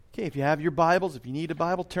Okay, if you have your Bibles, if you need a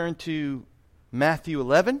Bible, turn to Matthew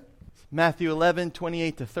 11. Matthew 11,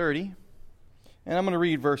 28 to 30. And I'm going to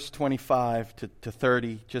read verse 25 to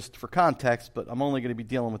 30 just for context, but I'm only going to be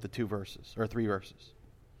dealing with the 3 verses.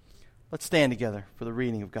 Let's stand together for the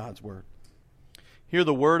reading of God's Word. Hear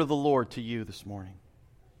the word of the Lord to you this morning.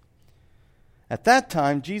 At that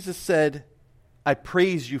time, Jesus said, I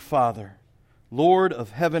praise you, Father, Lord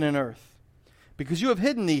of heaven and earth, because you have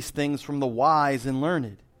hidden these things from the wise and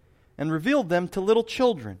learned, and revealed them to little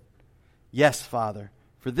children. Yes, Father,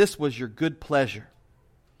 for this was your good pleasure.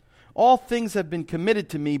 All things have been committed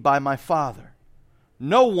to me by my Father.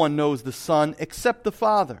 No one knows the Son except the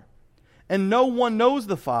Father, and no one knows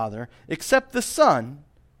the Father except the Son,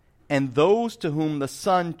 and those to whom the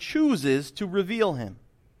Son chooses to reveal him.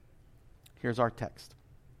 Here's our text.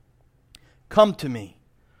 Come to me,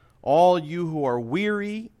 all you who are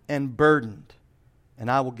weary and burdened, and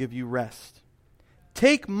I will give you rest.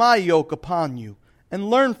 Take my yoke upon you and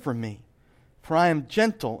learn from me, for I am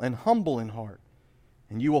gentle and humble in heart,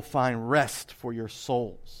 and you will find rest for your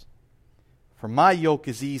souls. For my yoke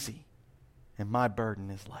is easy, and my burden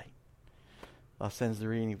is light. Thus ends the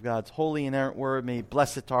reading of God's holy and inerrant word. May He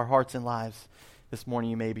bless it to our hearts and lives. This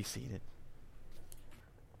morning you may be seated.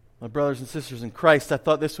 My brothers and sisters in Christ, I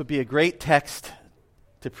thought this would be a great text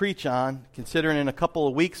to preach on, considering in a couple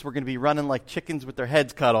of weeks we're going to be running like chickens with their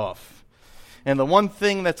heads cut off. And the one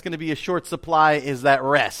thing that's going to be a short supply is that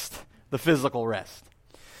rest, the physical rest.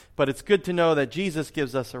 But it's good to know that Jesus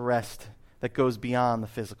gives us a rest that goes beyond the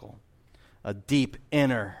physical, a deep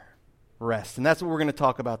inner rest. And that's what we're going to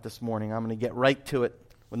talk about this morning. I'm going to get right to it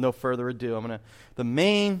with no further ado. The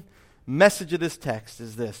main message of this text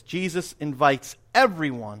is this. Jesus invites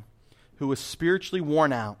everyone who is spiritually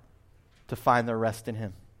worn out to find their rest in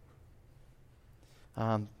Him.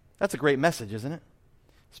 That's a great message, isn't it?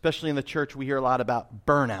 Especially in the church, we hear a lot about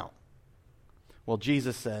burnout. Well,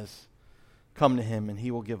 Jesus says, come to Him and He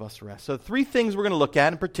will give us rest. So 3 things we're going to look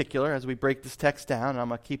at in particular as we break this text down, and I'm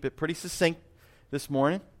going to keep it pretty succinct this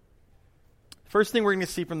morning. First thing we're going to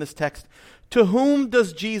see from this text, to whom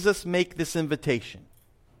does Jesus make this invitation?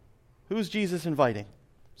 Who's Jesus inviting?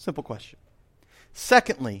 Simple question.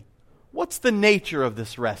 Secondly, what's the nature of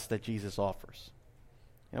this rest that Jesus offers?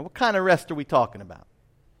 What kind of rest are we talking about?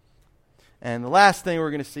 And the last thing we're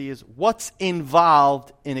going to see is what's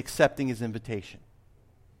involved in accepting His invitation.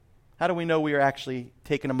 How do we know we are actually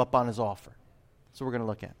taking Him up on His offer? So we're going to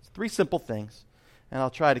look at 3 simple things, and I'll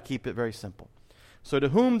try to keep it very simple. So to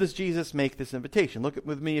whom does Jesus make this invitation? Look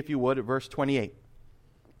with me, if you would, at verse 28.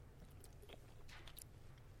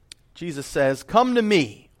 Jesus says, come to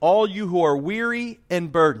me, all you who are weary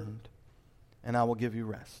and burdened, and I will give you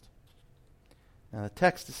rest. Now the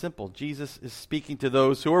text is simple. Jesus is speaking to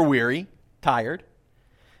those who are weary, tired,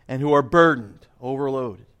 and who are burdened,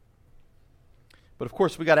 overloaded. But of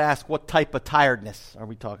course we got to ask, what type of tiredness are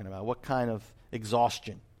we talking about? What kind of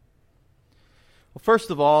exhaustion? Well, first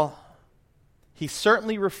of all, He's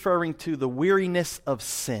certainly referring to the weariness of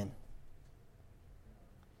sin.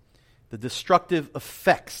 The destructive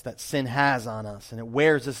effects that sin has on us, and it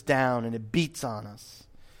wears us down and it beats on us.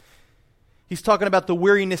 He's talking about the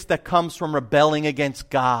weariness that comes from rebelling against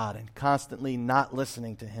God and constantly not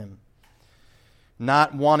listening to Him.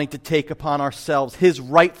 Not wanting to take upon ourselves His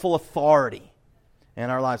rightful authority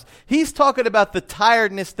in our lives. He's talking about the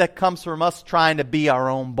tiredness that comes from us trying to be our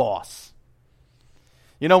own boss.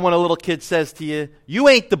 You know when a little kid says to you, you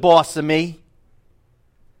ain't the boss of me.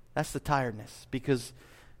 That's the tiredness. Because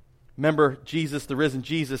remember Jesus, the risen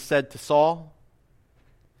Jesus, said to Saul,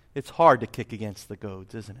 it's hard to kick against the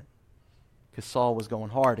goads, isn't it? Because Saul was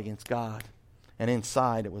going hard against God. And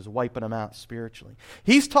inside it was wiping him out spiritually.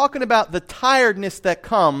 He's talking about the tiredness that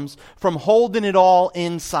comes from holding it all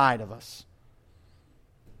inside of us.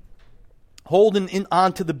 Holding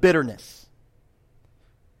onto the bitterness.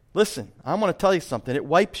 Listen, I'm going to tell you something. It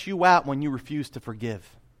wipes you out when you refuse to forgive.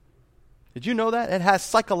 Did you know that? It has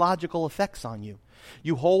psychological effects on you.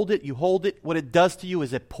 You hold it. What it does to you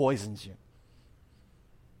is it poisons you.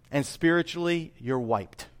 And spiritually, you're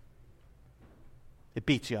wiped. It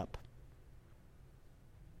beats you up.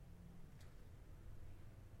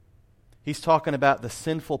 He's talking about the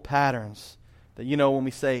sinful patterns that, when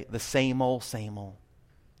we say the same old,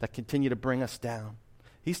 that continue to bring us down.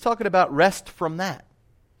 He's talking about rest from that.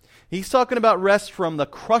 He's talking about rest from the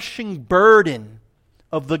crushing burden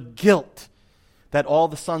of the guilt that all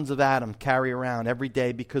the sons of Adam carry around every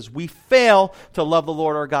day because we fail to love the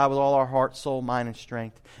Lord our God with all our heart, soul, mind, and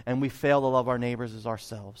strength, and we fail to love our neighbors as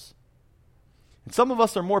ourselves. And some of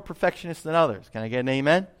us are more perfectionists than others. Can I get an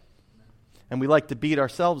amen? And we like to beat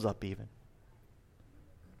ourselves up even.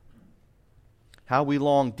 How we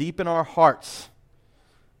long deep in our hearts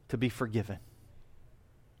to be forgiven.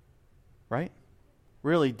 Right?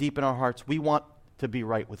 Really deep in our hearts, we want to be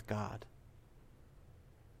right with God.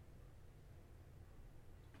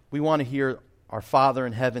 We want to hear our Father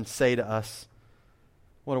in heaven say to us,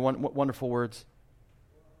 what wonderful words,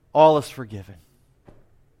 all is forgiven.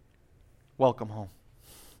 Welcome home.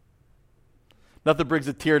 Nothing brings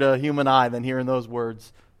a tear to a human eye than hearing those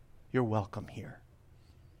words, you're welcome here.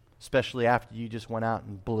 Especially after you just went out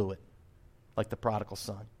and blew it, like the prodigal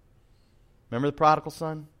son. Remember the prodigal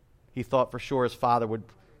son? He thought for sure his father would.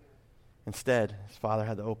 Instead, his father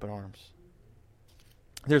had the open arms.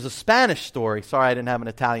 There's a Spanish story. Sorry, I didn't have an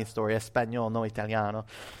Italian story. Español, no italiano.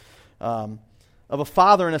 Of a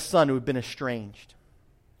father and a son who had been estranged.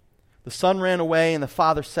 The son ran away and the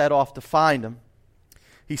father set off to find him.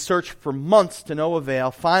 He searched for months to no avail.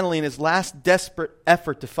 Finally, in his last desperate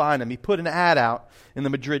effort to find him, he put an ad out in the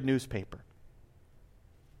Madrid newspaper.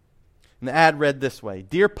 And the ad read this way,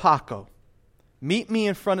 Dear Paco, meet me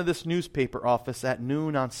in front of this newspaper office at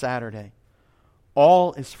noon on Saturday.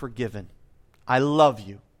 All is forgiven. I love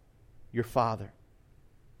you, your father.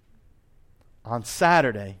 On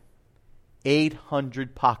Saturday,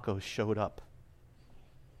 800 Pacos showed up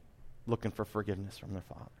looking for forgiveness from their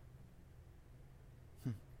father.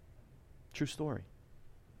 True story.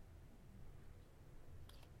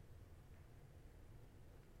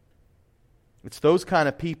 It's those kind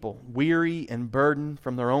of people, weary and burdened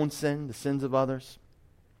from their own sin, the sins of others,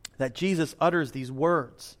 that Jesus utters these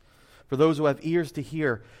words for those who have ears to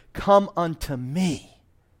hear. Come unto me,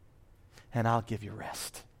 and I'll give you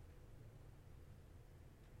rest.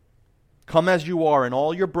 Come as you are in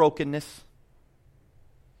all your brokenness,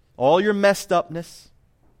 all your messed upness,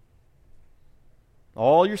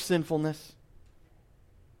 all your sinfulness,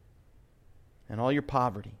 and all your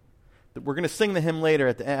poverty. We're going to sing the hymn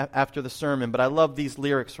later after the sermon, but I love these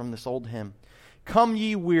lyrics from this old hymn. Come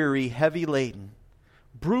ye weary, heavy laden,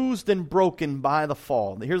 bruised and broken by the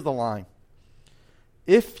fall. Here's the line.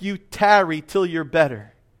 If you tarry till you're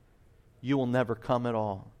better, you will never come at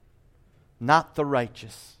all. Not the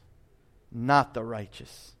righteous, not the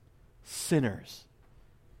righteous. Sinners,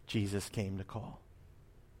 Jesus came to call.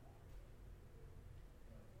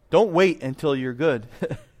 Don't wait until you're good,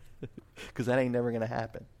 because that ain't never going to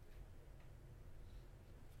happen.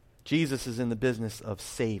 Jesus is in the business of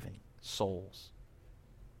saving souls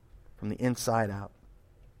from the inside out.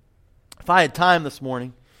 If I had time this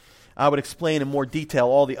morning, I would explain in more detail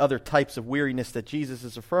all the other types of weariness that Jesus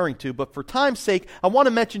is referring to, but for time's sake, I want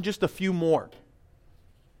to mention just a few more.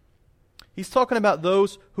 He's talking about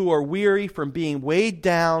those who are weary from being weighed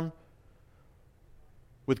down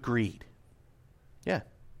with greed. Yeah.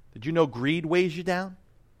 Did you know greed weighs you down?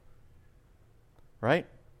 Right?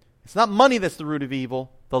 It's not money that's the root of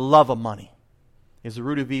evil. The love of money is the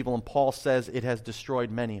root of evil, and Paul says it has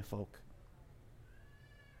destroyed many a folk.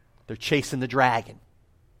 They're chasing the dragon.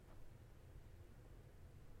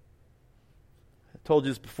 I told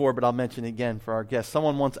you this before, but I'll mention it again for our guests.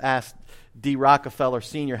 Someone once asked D. Rockefeller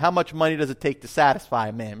Sr., how much money does it take to satisfy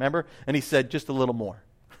a man? Remember? And he said, just a little more.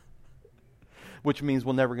 Which means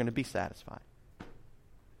we're never going to be satisfied.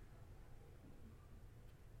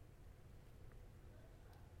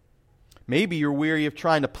 Maybe you're weary of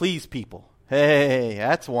trying to please people. Hey,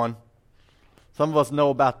 that's one. Some of us know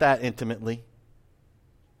about that intimately.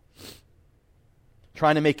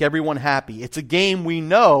 Trying to make everyone happy. It's a game we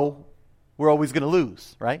know we're always going to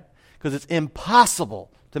lose, right? Because it's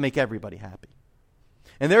impossible to make everybody happy.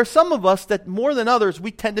 And there are some of us that more than others,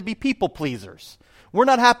 we tend to be people pleasers. We're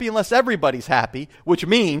not happy unless everybody's happy, which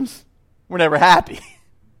means we're never happy.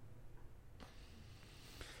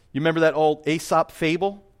 You remember that old Aesop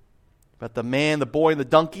fable about the man, the boy, and the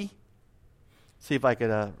donkey? See if I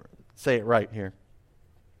could say it right here.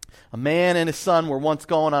 A man and his son were once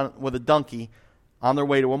going on with a donkey on their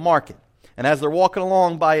way to a market. And as they're walking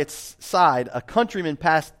along by its side, a countryman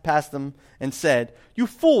passed them and said, "You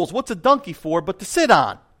fools, what's a donkey for but to sit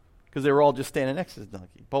on?" Because they were all just standing next to the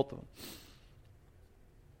donkey, both of them.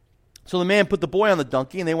 So the man put the boy on the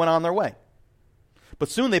donkey and they went on their way. But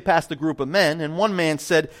soon they passed a group of men, and one man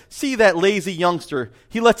said, "See that lazy youngster,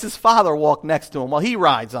 he lets his father walk next to him while he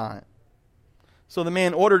rides on it." So the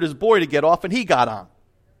man ordered his boy to get off, and he got on.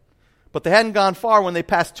 But they hadn't gone far when they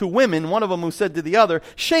passed two women, one of them who said to the other,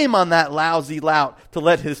 "Shame on that lousy lout to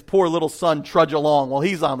let his poor little son trudge along while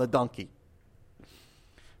he's on the donkey."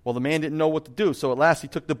 Well, the man didn't know what to do, so at last he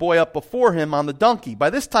took the boy up before him on the donkey. By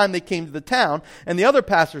this time they came to the town, and the other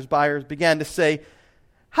passers-by began to say,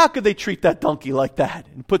 "How could they treat that donkey like that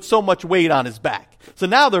and put so much weight on his back?" So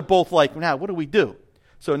now they're both like, "Now, what do we do?"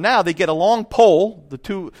 So now they get a long pole,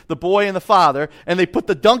 the boy and the father, and they put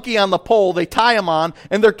the donkey on the pole, they tie him on,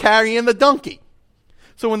 and they're carrying the donkey.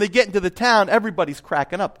 So when they get into the town, everybody's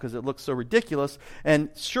cracking up because it looks so ridiculous. And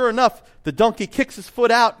sure enough, the donkey kicks his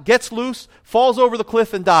foot out, gets loose, falls over the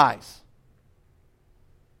cliff, and dies.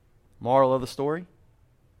 Moral of the story?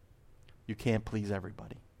 You can't please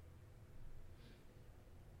everybody.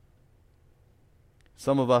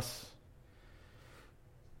 Some of us,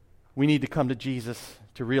 we need to come to Jesus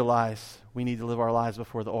to realize we need to live our lives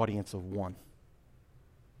before the audience of one.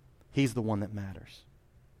 He's the one that matters.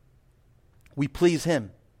 We please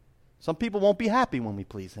Him. Some people won't be happy when we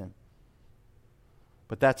please Him.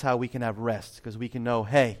 But that's how we can have rest, because we can know,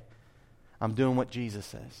 hey, I'm doing what Jesus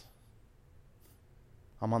says.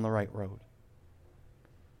 I'm on the right road.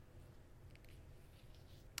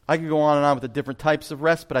 I could go on and on with the different types of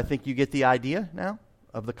rest, but I think you get the idea now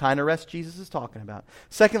of the kind of rest Jesus is talking about.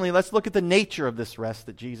 Secondly, let's look at the nature of this rest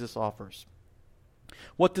that Jesus offers.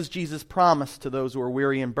 What does Jesus promise to those who are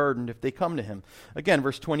weary and burdened if they come to Him? Again,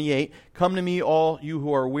 verse 28, "Come to me, all you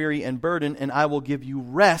who are weary and burdened, and I will give you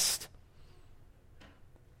rest."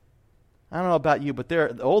 I don't know about you, but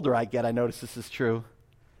the older I get, I notice this is true.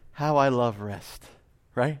 How I love rest,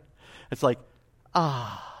 right? It's like,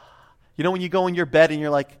 You know when you go in your bed and you're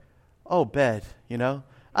like, oh, bed,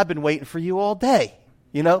 I've been waiting for you all day.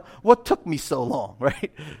 What took me so long,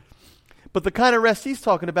 right? But the kind of rest He's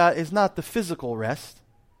talking about is not the physical rest.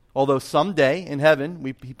 Although someday in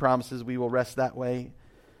heaven, He promises we will rest that way.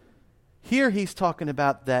 Here He's talking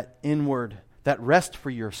about that inward, that rest for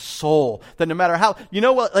your soul. That no matter how,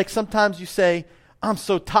 like sometimes you say, I'm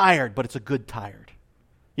so tired, but it's a good tired.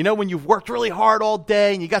 When you've worked really hard all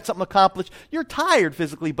day and you got something accomplished, you're tired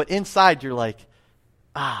physically, but inside you're like,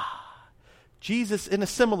 Jesus, in a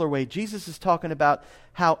similar way, Jesus is talking about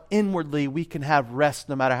how inwardly we can have rest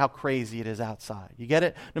no matter how crazy it is outside. You get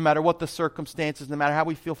it? No matter what the circumstances, no matter how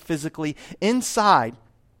we feel physically, inside,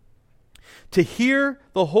 to hear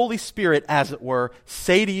the Holy Spirit, as it were,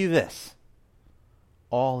 say to you this: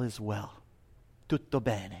 all is well. Tutto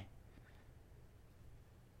bene.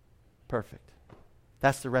 Perfect.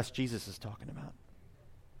 That's the rest Jesus is talking about.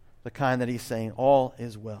 The kind that He's saying, all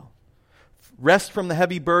is well. Rest from the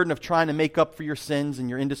heavy burden of trying to make up for your sins and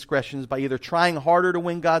your indiscretions by either trying harder to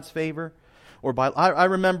win God's favor or by... I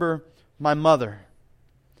remember my mother,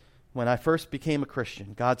 when I first became a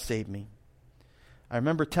Christian, God saved me. I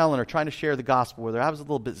remember telling her, trying to share the gospel with her. I was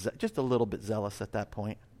just a little bit zealous at that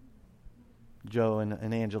point. Joe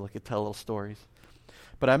and Angela could tell little stories.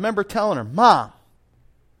 But I remember telling her, Mom,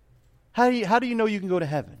 how do you know you can go to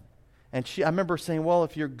heaven? And I remember saying, well,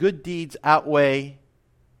 if your good deeds outweigh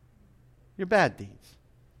your bad deeds.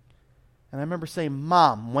 And I remember saying,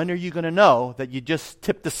 Mom, when are you going to know that you just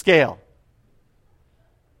tipped the scale?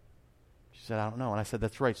 She said, I don't know. And I said,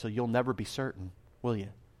 that's right, so you'll never be certain, will you?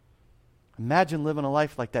 Imagine living a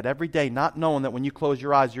life like that every day, not knowing that when you close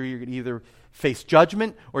your eyes, you're going to either face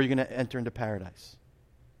judgment or you're going to enter into paradise.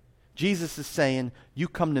 Jesus is saying, you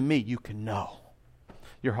come to me, you can know.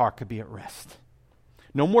 Your heart could be at rest.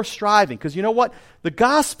 No more striving, because you know what? The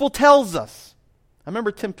gospel tells us. I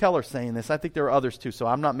remember Tim Keller saying this. I think there are others too, so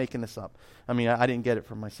I'm not making this up. I didn't get it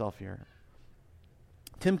from myself here.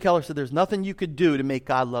 Tim Keller said there's nothing you could do to make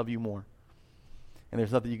God love you more. And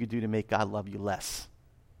there's nothing you could do to make God love you less.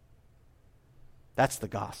 That's the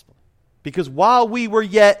gospel. Because while we were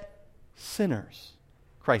yet sinners,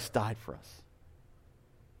 Christ died for us.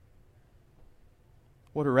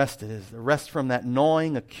 What a rest it is. The rest from that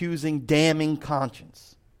gnawing, accusing, damning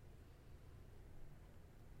conscience.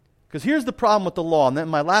 Because here's the problem with the law, and then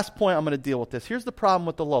my last point, I'm going to deal with this. Here's the problem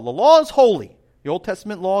with the law. The law is holy. The Old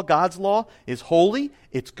Testament law, God's law, is holy,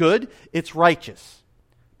 it's good, it's righteous.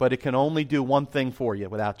 But it can only do one thing for you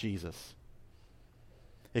without Jesus.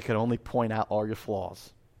 It can only point out all your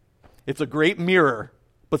flaws. It's a great mirror,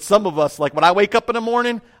 but some of us, like when I wake up in the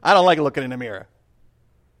morning, I don't like looking in the mirror.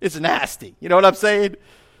 It's nasty. You know what I'm saying?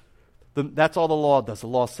 That's all the law does. The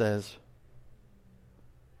law says,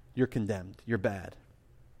 you're condemned, you're bad.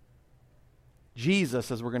 Jesus,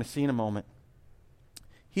 as we're going to see in a moment,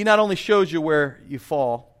 He not only shows you where you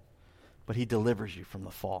fall, but He delivers you from the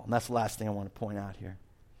fall. And that's the last thing I want to point out here.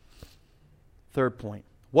 Third point.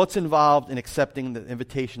 What's involved in accepting the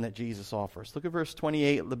invitation that Jesus offers? Look at verse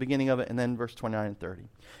 28, the beginning of it, and then verse 29 and 30.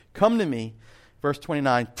 Come to me, verse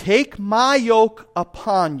 29, take my yoke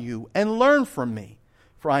upon you and learn from me,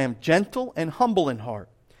 for I am gentle and humble in heart,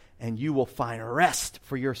 and you will find rest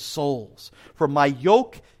for your souls. For my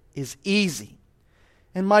yoke is easy,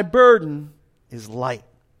 and my burden is light.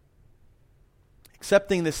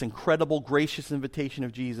 Accepting this incredible, gracious invitation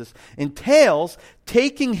of Jesus entails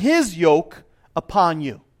taking His yoke upon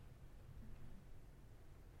you.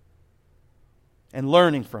 And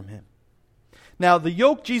learning from him. Now, the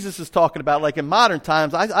yoke Jesus is talking about, like in modern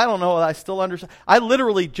times, I don't know that I still understand. I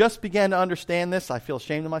literally just began to understand this. I feel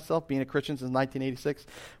ashamed of myself being a Christian since 1986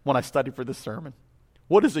 when I studied for this sermon.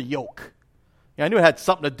 What is a yoke? I knew it had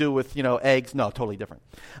something to do with, eggs. No, totally different.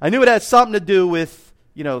 I knew it had something to do with,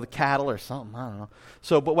 the cattle or something. I don't know.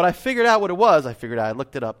 So, but when I figured out what it was, I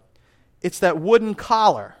looked it up. It's that wooden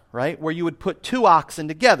collar, right, where you would put two oxen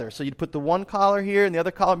together. So you'd put the one collar here and the other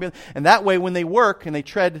collar here, and that way when they work and they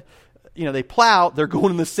tread, they plow, they're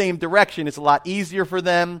going in the same direction. It's a lot easier for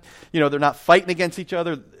them. They're not fighting against each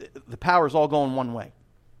other. The power's all going one way.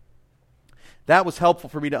 That was helpful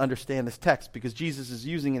for me to understand this text because Jesus is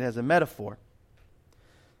using it as a metaphor.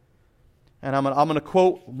 And I'm going to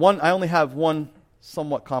quote one. I only have one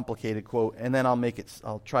somewhat complicated quote, and then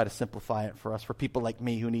I'll try to simplify it for us, for people like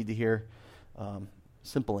me who need to hear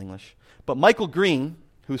simple English. But Michael Green,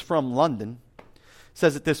 who's from London,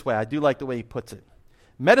 says it this way. I do like the way he puts it.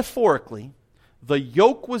 Metaphorically, the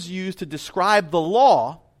yoke was used to describe the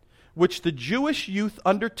law which the Jewish youth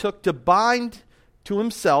undertook to bind to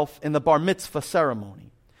himself in the bar mitzvah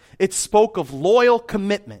ceremony. It spoke of loyal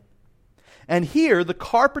commitment. And here, the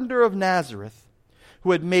carpenter of Nazareth,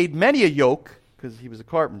 who had made many a yoke, because he was a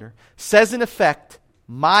carpenter, says in effect,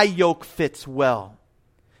 my yoke fits well.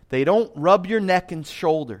 They don't rub your neck and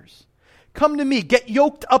shoulders. Come to me, get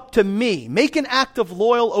yoked up to me. Make an act of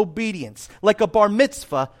loyal obedience, like a bar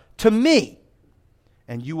mitzvah, to me.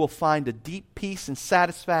 And you will find a deep peace and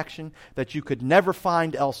satisfaction that you could never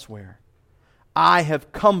find elsewhere. I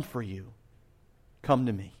have come for you. Come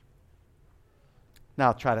to me. Now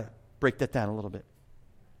I'll try to break that down a little bit.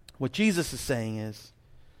 What Jesus is saying is,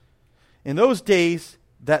 in those days,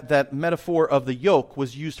 that metaphor of the yoke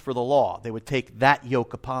was used for the law. They would take that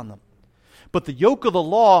yoke upon them. But the yoke of the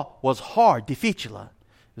law was hard, difficile.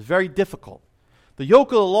 It was very difficult. The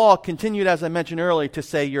yoke of the law continued, as I mentioned earlier, to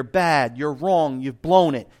say you're bad, you're wrong, you've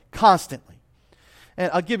blown it, constantly.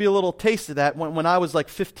 And I'll give you a little taste of that. When I was like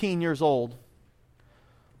 15 years old,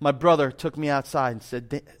 my brother took me outside and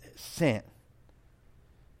said, Sant,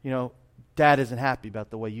 Dad isn't happy about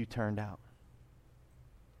the way you turned out.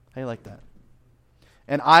 How do you like that?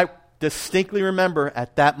 And I distinctly remember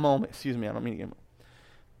at that moment, I don't mean to get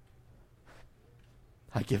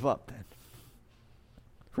I give up then.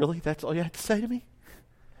 Really? That's all you had to say to me?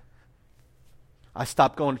 I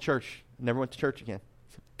stopped going to church. Never went to church again.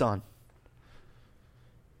 Done.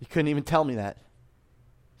 You couldn't even tell me that.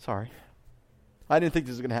 Sorry. I didn't think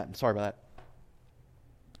this was going to happen. Sorry about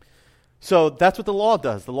that. So that's what the law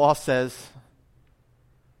does. The law says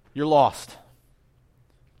you're lost.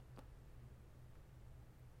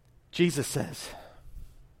 Jesus says,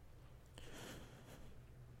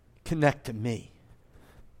 connect to me.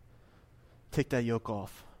 Take that yoke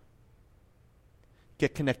off.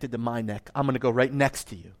 Get connected to my neck. I'm going to go right next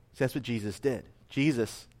to you. So that's what Jesus did.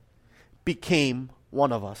 Jesus became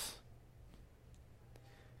one of us.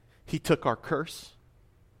 He took our curse.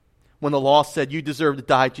 When the law said you deserve to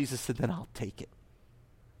die, Jesus said, then I'll take it.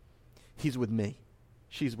 He's with me.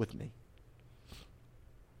 She's with me.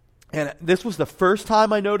 And this was the first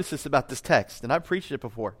time I noticed this about this text, and I've preached it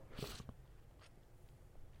before.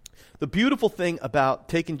 The beautiful thing about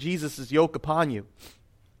taking Jesus' yoke upon you,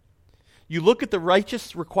 you look at the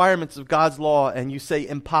righteous requirements of God's law and you say,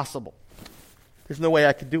 impossible. There's no way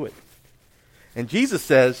I could do it. And Jesus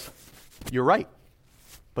says, you're right.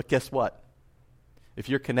 But guess what? If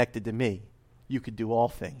you're connected to me, you can do all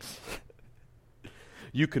things.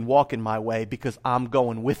 You can walk in my way because I'm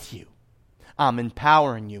going with you. I'm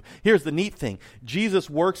empowering you. Here's the neat thing. Jesus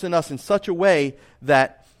works in us in such a way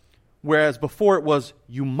that whereas before it was,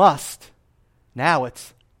 you must, now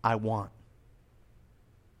it's, I want.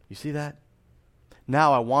 You see that?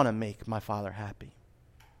 Now I want to make my Father happy.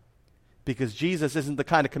 Because Jesus isn't the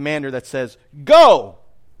kind of commander that says, go!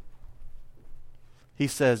 He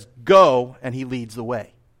says, go, and he leads the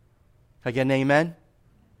way. Can I get an amen?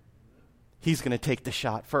 He's going to take the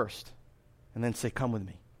shot first, and then say, come with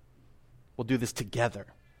me. We'll do this together.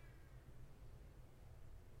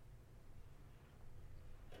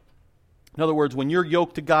 In other words, when you're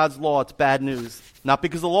yoked to God's law, it's bad news. Not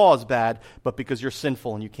because the law is bad, but because you're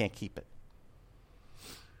sinful and you can't keep it.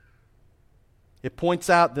 It points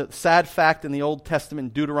out the sad fact in the Old Testament,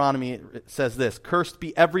 in Deuteronomy, it says this, cursed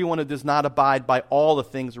be everyone who does not abide by all the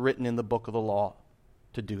things written in the book of the law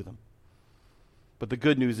to do them. But the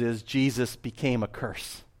good news is Jesus became a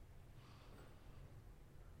curse.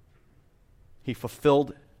 He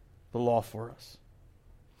fulfilled the law for us.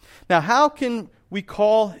 Now, how can we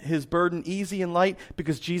call his burden easy and light?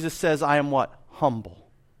 Because Jesus says, I am what? Humble.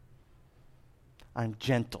 I'm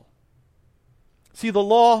gentle. See, the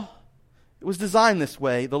law, it was designed this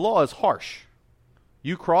way. The law is harsh.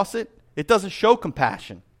 You cross it, it doesn't show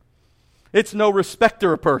compassion. It's no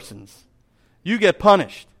respecter of persons. You get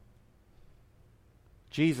punished.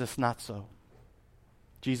 Jesus, not so.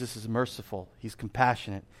 Jesus is merciful. He's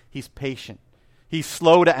compassionate. He's patient. He's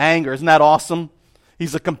slow to anger. Isn't that awesome?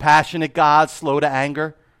 He's a compassionate God, slow to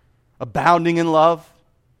anger, abounding in love.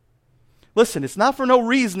 Listen, it's not for no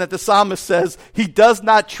reason that the psalmist says he does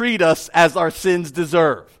not treat us as our sins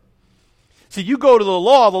deserve. See, you go to the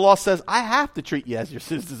law says, I have to treat you as your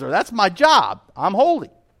sins deserve. That's my job. I'm holy.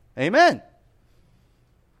 Amen.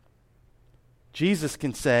 Jesus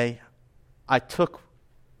can say, I took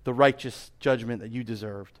the righteous judgment that you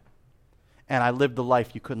deserved, and I lived the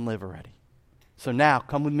life you couldn't live already. So now,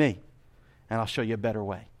 come with me, and I'll show you a better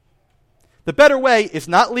way. The better way is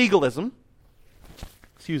not legalism.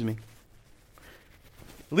 Excuse me.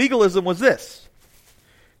 Legalism was this.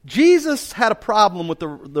 Jesus had a problem with the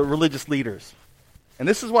religious leaders. And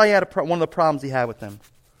this is why he had one of the problems he had with them.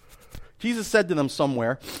 Jesus said to them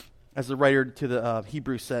somewhere, as the writer to the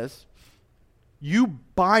Hebrews says, you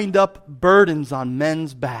bind up burdens on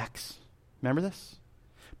men's backs. Remember this?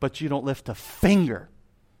 But you don't lift a finger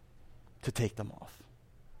to take them off.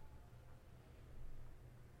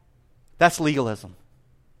 That's legalism.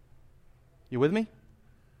 You with me?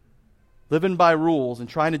 Living by rules and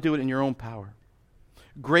trying to do it in your own power.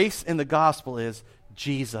 Grace in the gospel is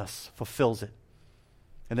Jesus fulfills it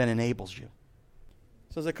and then enables you.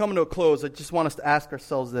 So as I come to a close, I just want us to ask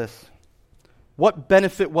ourselves this. What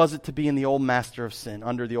benefit was it to be in the old master of sin,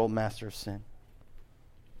 under the old master of sin?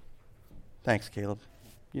 Thanks, Caleb.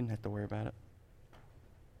 You didn't have to worry about it.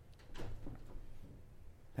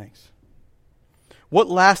 Thanks. What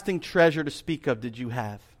lasting treasure to speak of did you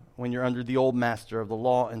have when you're under the old master of the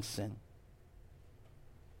law and sin?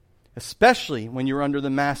 Especially when you're under the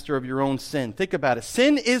master of your own sin. Think about it.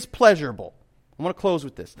 Sin is pleasurable. I want to close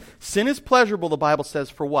with this. Sin is pleasurable, the Bible says,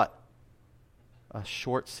 for what? A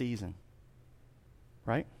short season.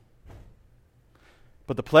 Right?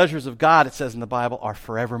 But the pleasures of God, it says in the Bible, are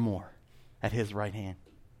forevermore at His right hand.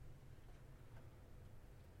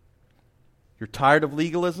 You're tired of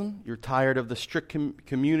legalism? You're tired of the strict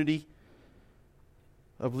community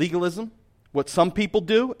of legalism? What some people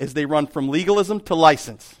do is they run from legalism to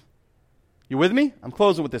license. You with me? I'm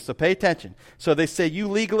closing with this, so pay attention. So they say, you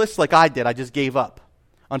legalists, like I did, I just gave up.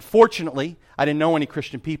 Unfortunately, I didn't know any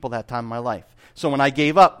Christian people that time in my life. So when I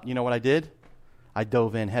gave up, you know what I did? I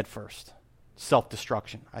dove in head first.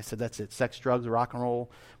 Self-destruction. I said, that's it. Sex, drugs, rock and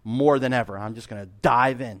roll, more than ever. I'm just going to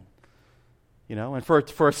dive in. You know, and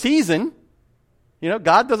for a season, you know,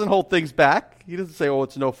 God doesn't hold things back. He doesn't say, oh,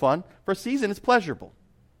 it's no fun. For a season, it's pleasurable.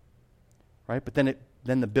 Right? But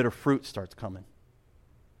then the bitter fruit starts coming.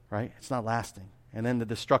 Right? It's not lasting. And then the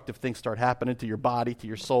destructive things start happening to your body, to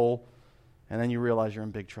your soul, and then you realize you're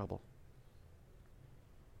in big trouble.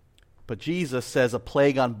 But Jesus says a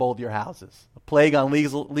plague on both your houses. A plague on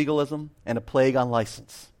legalism and a plague on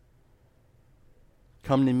license.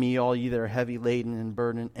 Come to me, all ye that are heavy laden and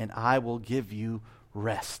burdened, and I will give you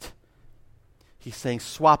rest. He's saying,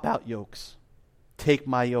 swap out yokes. Take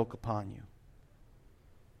my yoke upon you.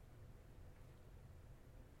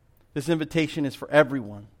 This invitation is for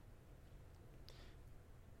everyone.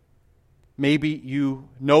 Maybe you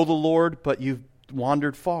know the Lord, but you've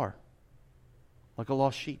wandered far, like a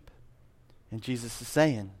lost sheep. And Jesus is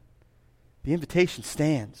saying, the invitation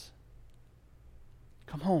stands.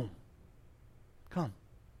 Come home. Come.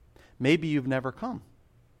 Maybe you've never come.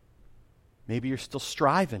 Maybe you're still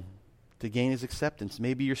striving to gain His acceptance.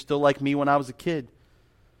 Maybe you're still like me when I was a kid,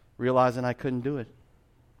 realizing I couldn't do it.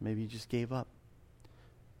 Maybe you just gave up.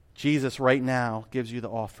 Jesus right now gives you the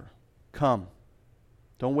offer. Come.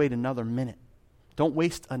 Don't wait another minute. Don't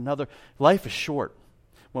waste another. Life is short.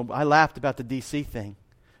 Well, I laughed about the DC thing,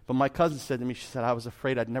 but my cousin said to me, she said, I was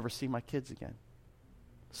afraid I'd never see my kids again.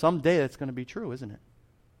 Someday that's going to be true, isn't it?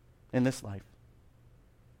 In this life.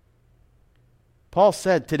 Paul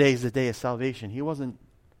said today's the day of salvation. He wasn't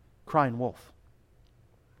crying wolf.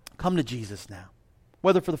 Come to Jesus now.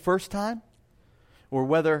 Whether for the first time or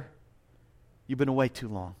whether you've been away too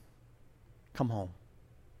long. Come home.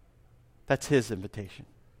 That's His invitation,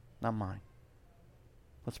 not mine.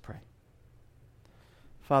 Let's pray.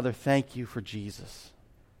 Father, thank you for Jesus.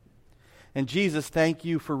 And Jesus, thank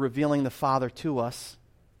you for revealing the Father to us.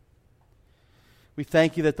 We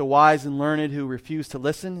thank you that the wise and learned who refuse to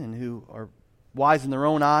listen and who are wise in their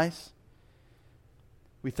own eyes,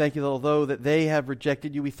 we thank you that although that they have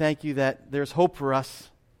rejected you, we thank you that there's hope for us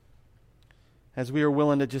as we are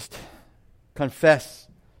willing to just confess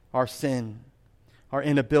our sin, our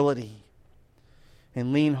inability,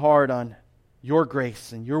 and lean hard on your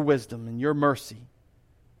grace and your wisdom and your mercy.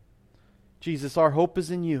 Jesus, our hope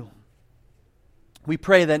is in you. We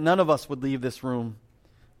pray that none of us would leave this room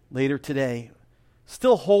later today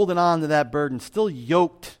still holding on to that burden, still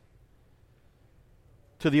yoked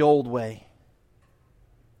to the old way.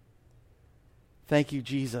 Thank you,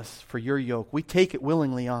 Jesus, for your yoke. We take it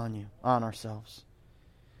willingly on ourselves.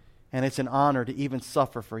 And it's an honor to even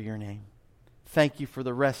suffer for your name. Thank you for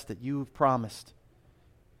the rest that you have promised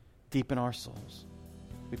deep in our souls.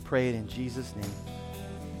 We pray it in Jesus' name.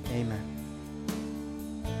 Amen.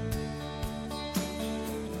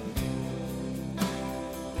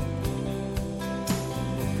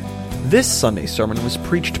 This Sunday sermon was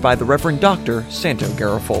preached by the Reverend Dr. Santo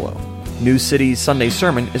Garofolo. New City's Sunday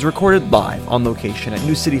sermon is recorded live on location at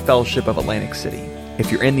New City Fellowship of Atlantic City.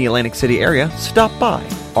 If you're in the Atlantic City area, stop by.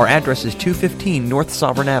 Our address is 215 North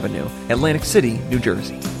Sovereign Avenue, Atlantic City, New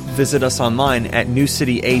Jersey. Visit us online at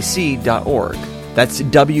newcityac.org. That's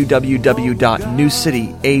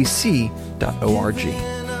www.newcityac.org.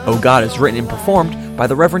 Oh God is written and performed by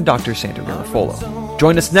the Reverend Dr. Santo Garofolo.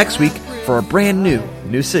 Join us next week for a brand new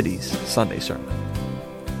New Cities Sunday sermon.